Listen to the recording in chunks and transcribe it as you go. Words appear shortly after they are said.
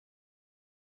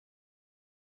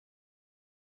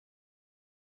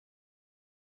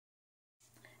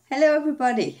Hello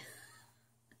everybody.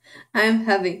 I'm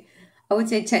having, I would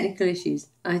say technical issues.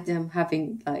 I am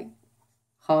having like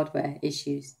hardware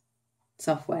issues,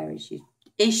 software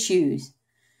issues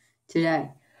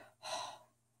today.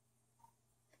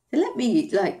 They let me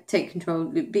like take control,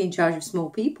 be in charge of small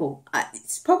people.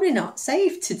 It's probably not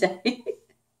safe today.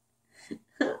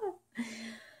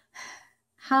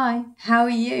 Hi, how are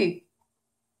you?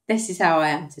 This is how I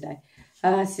am today.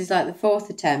 This is like the fourth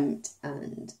attempt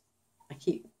and I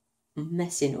keep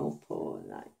messing up, or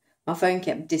like my phone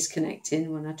kept disconnecting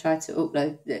when I tried to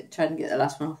upload it, tried to get the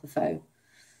last one off the phone.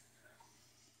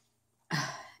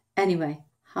 Anyway,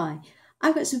 hi.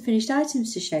 I've got some finished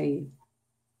items to show you.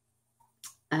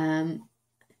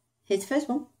 Here's the first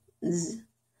one.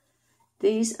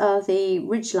 These are the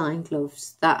Ridgeline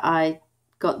gloves that I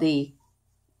got the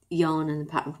yarn and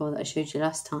the pattern for that I showed you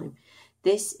last time.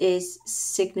 This is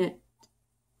Signet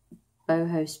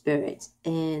Boho Spirit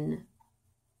in,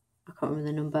 I can't remember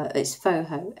the number, it's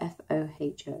Foho,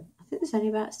 F-O-H-O. I think there's only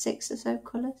about 6 or so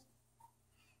colours.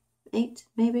 8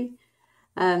 maybe.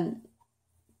 But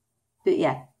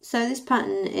yeah, so this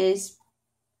pattern is,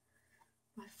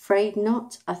 I'm afraid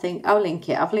not. I think I'll link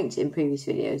it. I've linked it in previous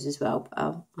videos as well, but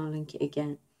I'll link it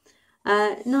again.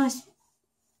 Nice,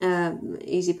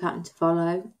 easy pattern to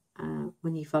follow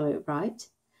when you follow it right.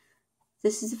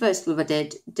 This is the first glove I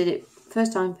did it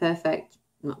first time perfect,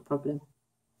 not a problem.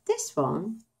 This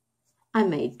one I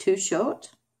made too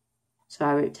short, so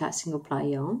I ripped out single ply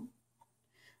yarn.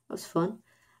 That was fun.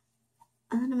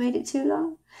 And then I made it too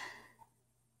long,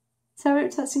 so I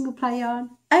ripped out single ply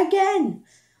yarn again.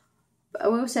 But I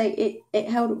will say it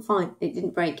held up fine. It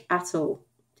didn't break at all,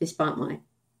 despite my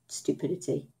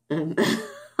stupidity.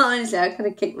 Honestly, I kind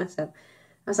of kicked myself.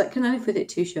 I was like, can I live with it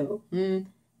too short? I'm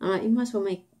like, you might as well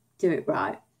do it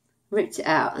right. Ripped it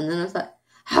out, and then I was like,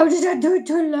 how did I do it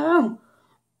too long?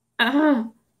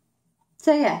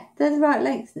 So yeah, they're the right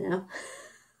length now.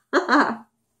 I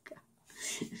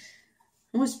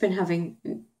must have been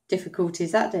having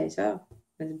difficulties that day as well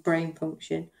with brain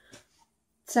function.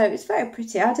 So it's very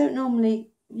pretty. I don't normally,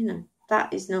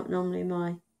 that is not normally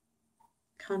my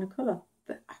kind of colour,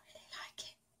 but I really like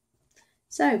it.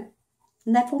 So,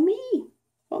 and they're for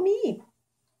me.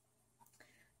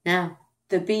 Now,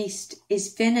 the beast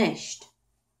is finished.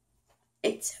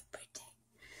 It's so pretty.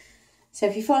 So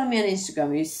if you follow me on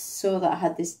Instagram, you saw that I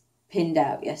had this pinned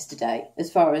out yesterday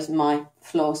as far as my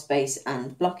floor space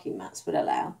and blocking mats would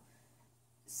allow.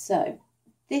 So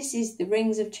this is the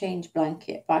Rings of Change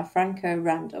blanket by Franco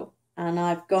Randall, and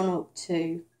I've gone up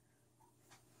to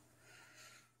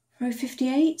row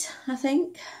 58, I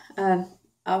think. I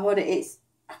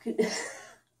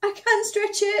can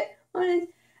stretch it.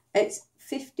 It's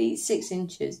 56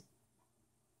 inches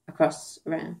across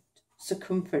around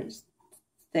circumference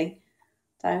thing.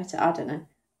 Diameter, I don't know.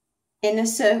 In a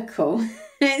circle,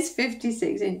 it's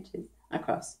 56 inches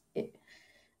across it.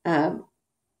 It's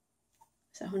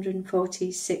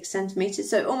 146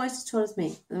 centimetres, so almost as tall as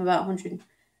me. I'm about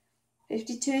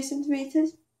 152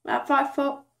 centimetres, about 5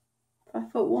 foot,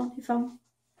 5'1" if I'm,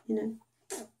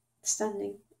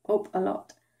 standing up a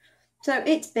lot. So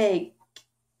it's big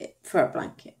for a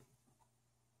blanket.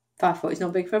 5 foot is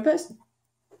not big for a person.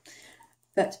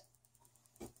 But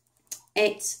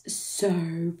it's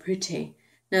so pretty.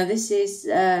 Now this is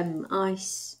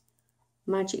Ice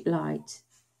Magic Light.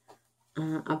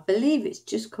 I believe it's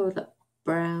just called like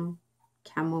brown,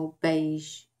 camel,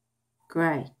 beige,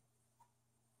 grey.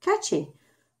 Catchy.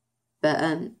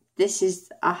 But this is,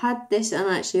 I had this and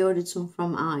I actually ordered some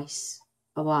from Ice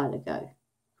a while ago, a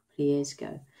couple of years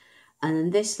ago. And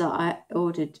then this lot I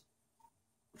ordered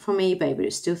from eBay, but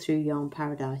it's still through Yarn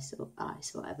Paradise or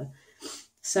Ice or whatever.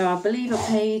 So I believe I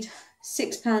paid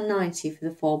 £6.90 for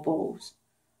the 4 balls,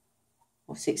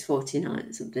 or £6.49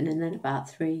 or something, and then about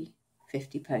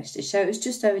 £3.50 postage. So it was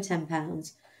just over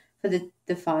 £10 for the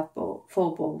 4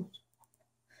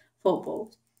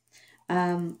 balls.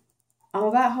 I'm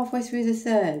about halfway through the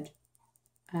third,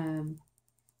 and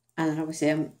then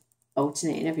obviously I'm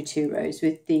alternating every 2 rows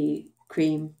with the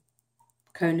cream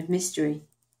Cone of Mystery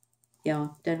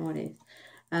yarn. Don't know what it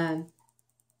is.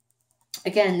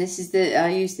 Again, this is I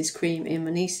use this cream in my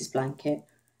niece's blanket.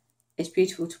 It's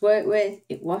beautiful to work with.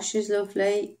 It washes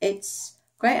lovely. It's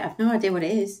great. I have no idea what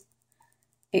it is.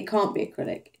 It can't be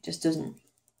acrylic. It just doesn't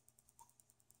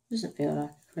feel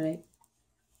like acrylic.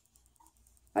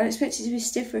 I'd expect it to be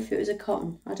stiffer if it was a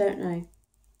cotton. I don't know.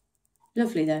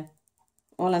 Lovely though.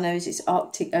 All I know is it's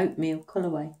Arctic Oatmeal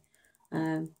colourway.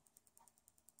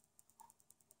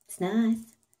 It's nice.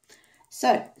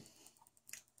 So,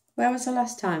 where was I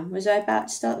last time? Was I about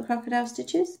to start the crocodile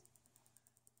stitches?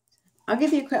 I'll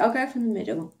give you a quick, I'll go from the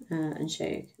middle and show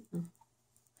you.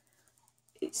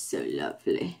 It's so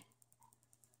lovely.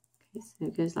 Okay, so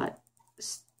it goes like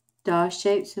star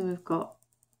shapes, and we've got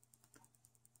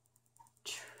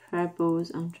trebles.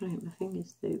 I'm trying to get my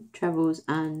fingers through. Trebles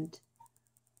and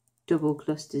double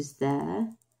clusters there.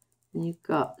 And you've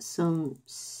got some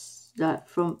like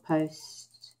front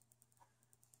post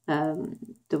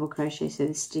double crochet, so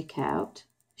they stick out.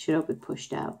 Should all be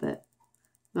pushed out, but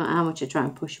no matter how much I try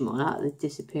and push them all out, they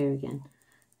disappear again.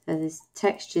 So there's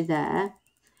texture there.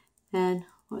 Then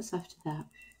what's after that?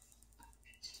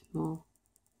 Just more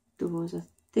doubles, I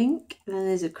think. Then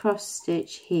there's a cross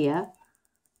stitch here.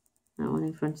 That one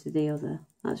in front of the other.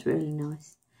 That's really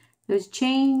nice. There's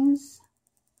chains,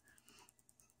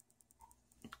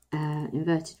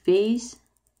 inverted V's,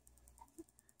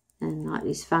 and like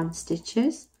these fan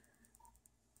stitches.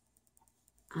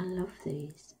 I love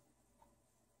these.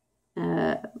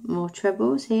 More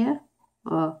trebles here.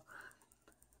 Or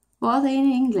what are they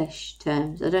in English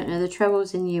terms? I don't know. The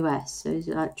trebles in US. So is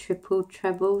it like triple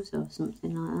trebles or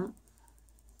something like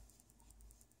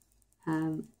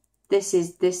that?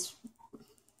 This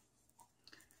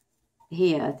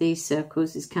here, these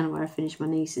circles is kind of where I finished my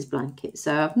niece's blanket.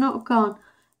 So I've not gone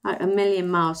like a million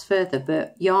miles further,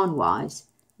 but yarn wise,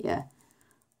 yeah,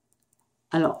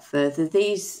 a lot further.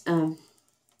 These try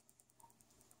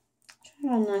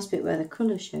a nice bit where the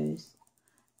colour shows.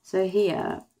 So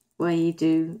here, where you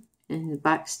do in the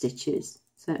back stitches,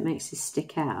 so it makes this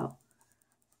stick out.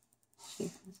 So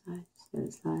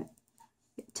it's like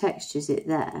it textures it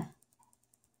there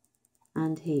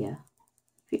and here.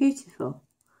 Beautiful.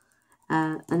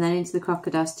 And then into the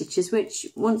crocodile stitches, which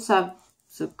once I've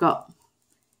sort of got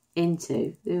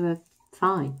into, they were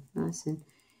fine, nice and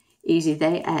easy.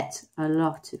 They ate a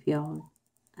lot of yarn.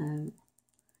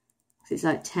 It's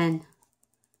like 10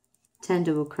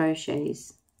 double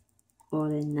crochets all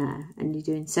in there, and you're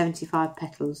doing 75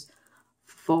 petals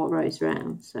for 4 rows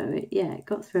round. So it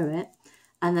got through it.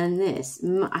 And then this,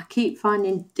 I keep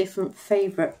finding different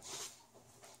favourite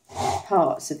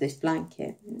parts of this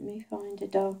blanket. Let me find a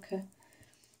darker.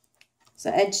 So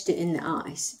I edged it in the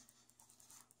ice.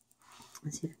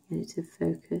 Let's see if I can get it to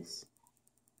focus.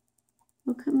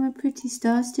 Look at my pretty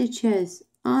star stitches.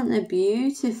 Aren't they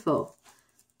beautiful?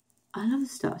 I love the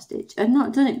star stitch. I'd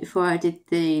not done it before I did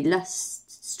the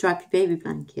last stripy baby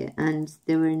blanket, and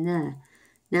they were in there.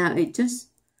 Now it tells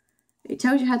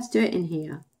you how to do it in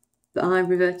here, but I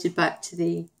reverted back to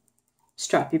the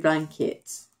stripy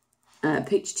blankets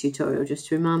picture tutorial just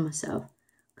to remind myself,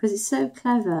 because it's so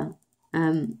clever.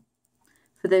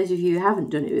 For those of you who haven't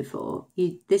done it before,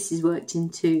 this is worked in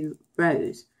 2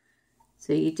 rows.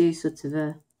 So you do sort of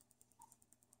I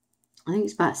think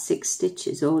it's about 6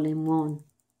 stitches all in one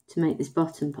to make this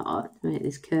bottom part, to make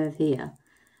this curve here.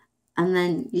 And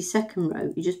then your second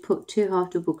row, you just put 2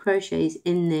 half double crochets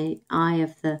in the eye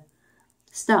of the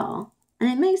star, and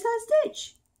it makes that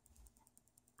stitch.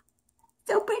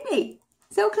 So pretty,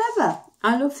 so clever.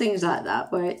 I love things like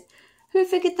that, where it's, who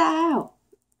figured that out?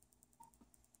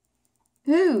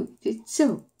 Who? It's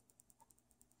so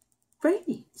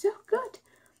brainy, so good.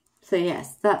 So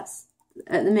yes, that's,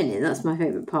 at the minute, that's my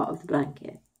favourite part of the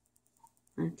blanket.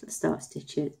 And star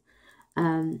stitches.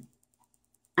 I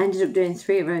ended up doing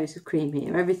 3 rows of cream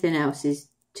here. Everything else is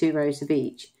 2 rows of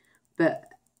each. But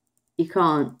you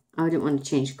can't, I didn't want to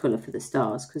change the colour for the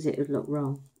stars because it would look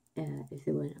wrong if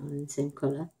they weren't on the same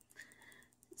colour.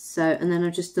 So, and then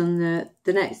I've just done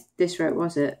this row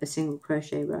was a single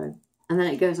crochet row. And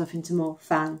then it goes off into more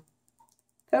fan.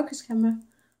 Focus camera.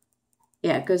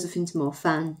 Yeah, it goes off into more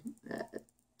fan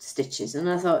stitches. And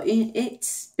I thought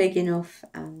it's big enough,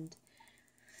 and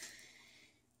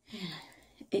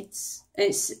it's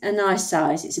a nice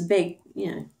size. It's a big,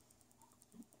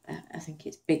 I think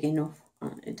it's big enough.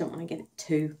 I don't want to get it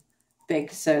too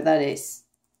big so that it's,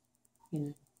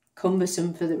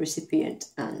 cumbersome for the recipient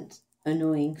and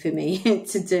annoying for me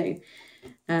to do.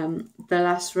 The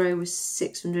last row was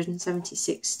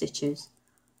 676 stitches,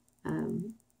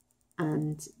 and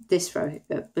this row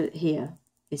but here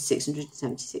is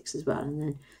 676 as well, and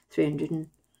then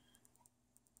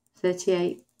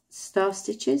 338 star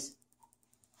stitches.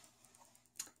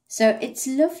 So it's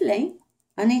lovely.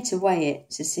 I need to weigh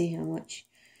it to see how much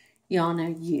yarn I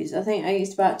use. I think I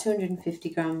used about 250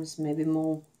 grams, maybe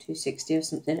more, 260 or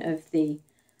something, of the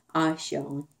ice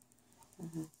yarn.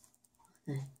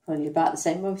 Probably about the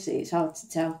same. Obviously it's hard to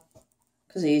tell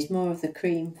because I used more of the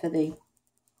cream for the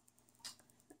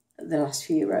last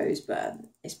few rows, but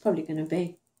it's probably going to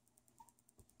be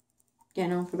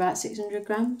getting on for about 600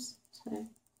 grams. So it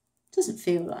doesn't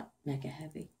feel like mega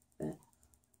heavy, but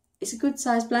it's a good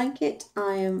size blanket.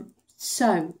 I am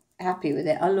so happy with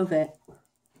it. I love it.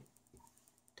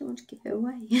 Don't want to give it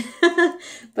away.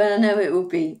 But I know it will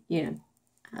be, you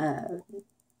know,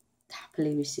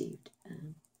 happily received.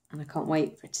 And I can't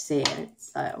wait for her to see it.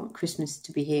 It's like, I want Christmas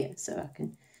to be here so I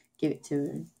can give it to her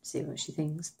and see what she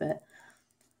thinks. But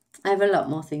I have a lot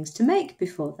more things to make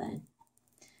before then.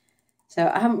 So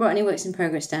I haven't brought any works in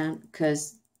progress down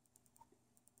because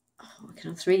I'm working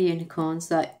on 3 unicorns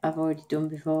that I've already done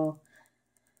before.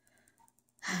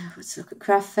 Let's look at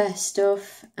craft fair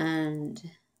stuff.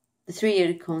 And the 3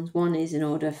 unicorns, 1 is in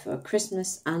order for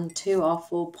Christmas and 2 are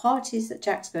for parties that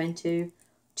Jack's going to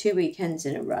 2 weekends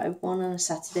in a row. 1 on a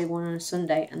Saturday, 1 on a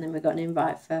Sunday. And then we've got an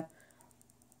invite for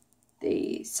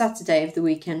the Saturday of the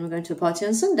weekend. We're going to a party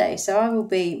on Sunday. So I will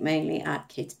be mainly at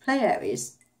kids' play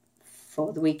areas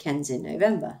for the weekends in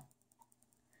November.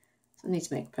 So I need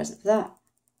to make a present for that.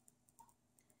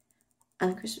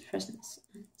 And Christmas presents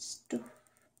and stuff.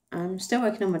 I'm still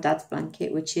working on my dad's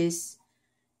blanket, which is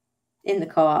in the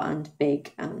car and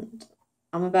big. And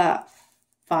I'm about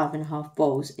 5.5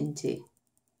 balls into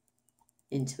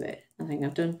it. I think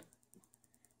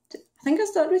I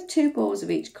started with 2 balls of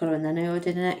each colour, and then I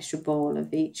ordered an extra ball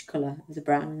of each colour, of the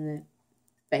brown and the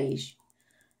beige.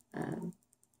 I'm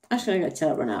just going to go till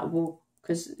I run out of wool,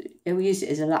 because we'll use it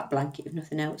as a lap blanket if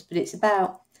nothing else. But it's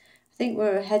about, I think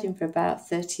we're heading for about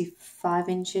 35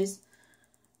 inches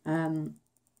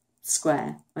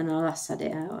square when I last had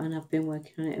it out, and I've been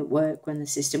working on it at work when the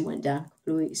system went down a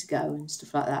couple of weeks ago and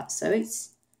stuff like that. So it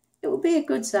will be a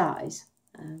good size.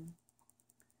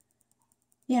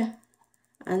 Yeah,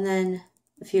 and then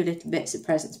a few little bits of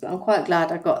presents, but I'm quite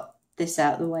glad I got this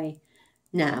out of the way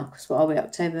now, because what are we,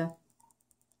 October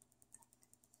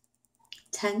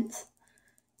 10th?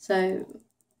 So,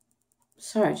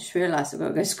 sorry, I just realised I've got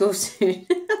to go to school soon.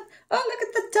 Oh, look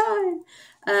at the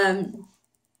time.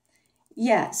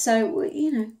 Yeah, so,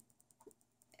 you know,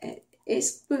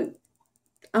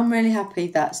 I'm really happy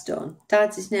that's done.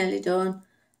 Dad's is nearly done.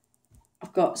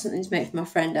 I've got something to make for my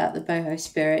friend out the Boho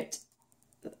Spirit.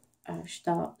 I'll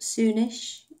start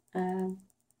soonish.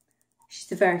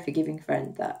 She's a very forgiving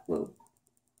friend that will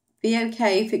be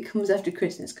okay if it comes after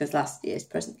Christmas, because last year's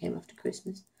present came after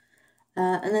Christmas.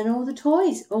 And then all the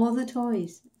toys.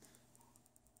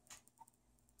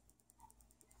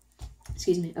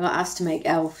 Excuse me, I got asked to make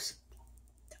elves.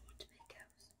 I don't want to make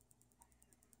elves.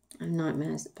 I have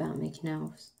nightmares about making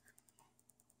elves.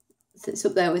 So it's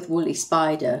up there with Woolly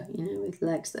Spider, you know, with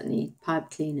legs that need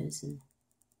pipe cleaners.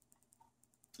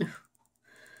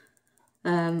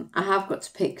 And I have got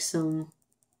to pick some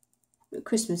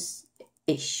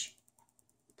Christmas-ish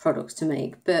products to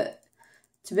make, but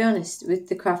to be honest, with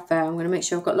the craft fair, I'm going to make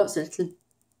sure I've got lots of little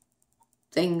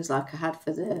things like I had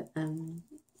for the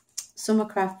summer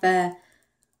craft fair,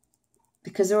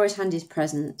 because they're always handy as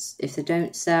presents if they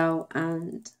don't sell.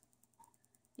 And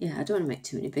yeah, I don't want to make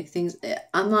too many big things.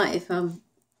 I might, if I'm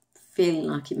feeling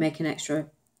like it, make an extra, I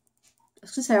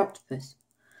was going to say octopus,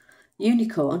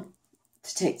 unicorn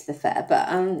to take to the fair,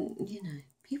 but you know,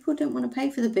 people don't want to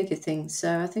pay for the bigger things,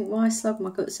 so I think why slog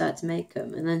my guts out to make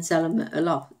them and then sell them at a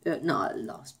loss, not at a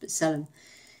loss, but sell them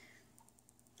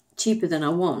cheaper than I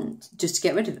want just to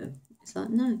get rid of them. It's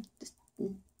like, no,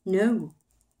 no.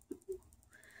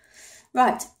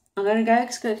 Right, I'm going to go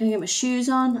because I'm going to get my shoes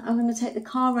on. I'm going to take the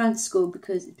car around to school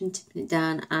because it's been tipping it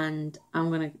down, and I'm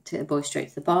going to take the boys straight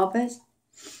to the barbers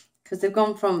because they've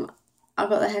gone from, I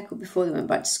got their haircut before they went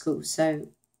back to school, so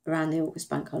around the August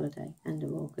bank holiday, end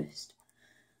of August.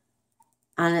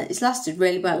 And it's lasted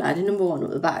really well. I had a number 1 up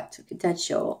the back, took it dead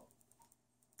short.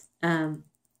 The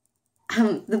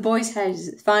boys' hair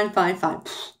is fine.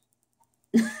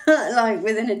 Like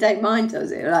within a day, mine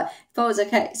does it. Like, if I was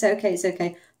okay, it's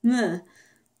okay. And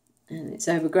it's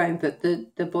overgrown, but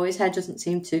the boy's hair doesn't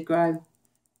seem to grow,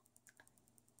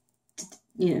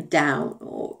 you know, down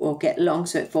or get long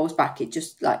so it falls back. It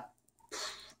just like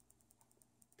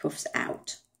puffs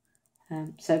out.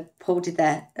 So Paul did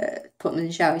that, put them in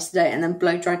the shower today, and then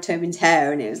blow dried Tobin's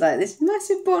hair, and it was like this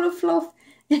massive ball of fluff.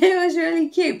 It was really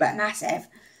cute, but massive.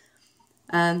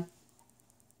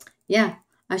 Yeah,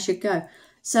 I should go.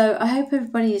 So I hope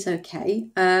everybody is okay.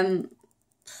 I'll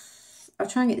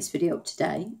try and get this video up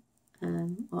today.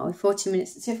 40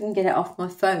 minutes. Let's see if I can get it off my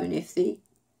phone. If the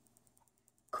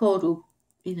cord will,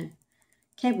 you know,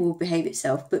 cable will behave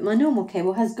itself. But my normal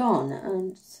cable has gone,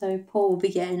 and so Paul will be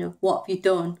getting a "what have you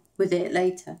done with it"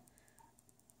 later.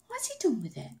 What's he done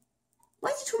with it? Why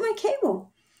has he took my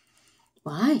cable?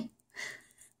 Why?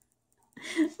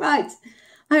 Right.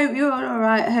 I hope you're all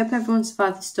alright. I hope everyone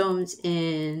survived the storms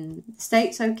in the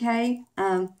States okay.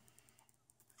 I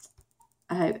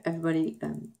hope everybody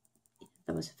that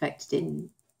was affected in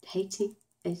Haiti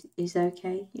is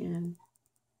okay. You know,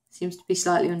 seems to be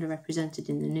slightly underrepresented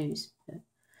in the news. But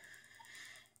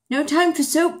no time for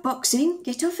soapboxing.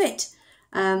 Get off it.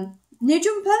 New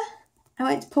jumper. I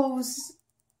went to Paul's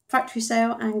factory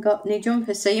sale and got new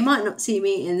jumpers. So you might not see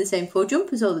me in the same 4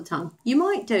 jumpers all the time. You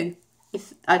might do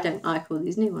if I don't like all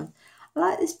these new ones. I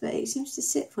like this bit. It seems to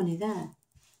sit funny there.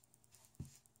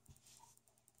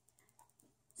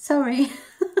 Sorry.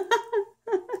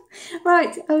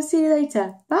 Right, I'll see you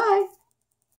later. Bye.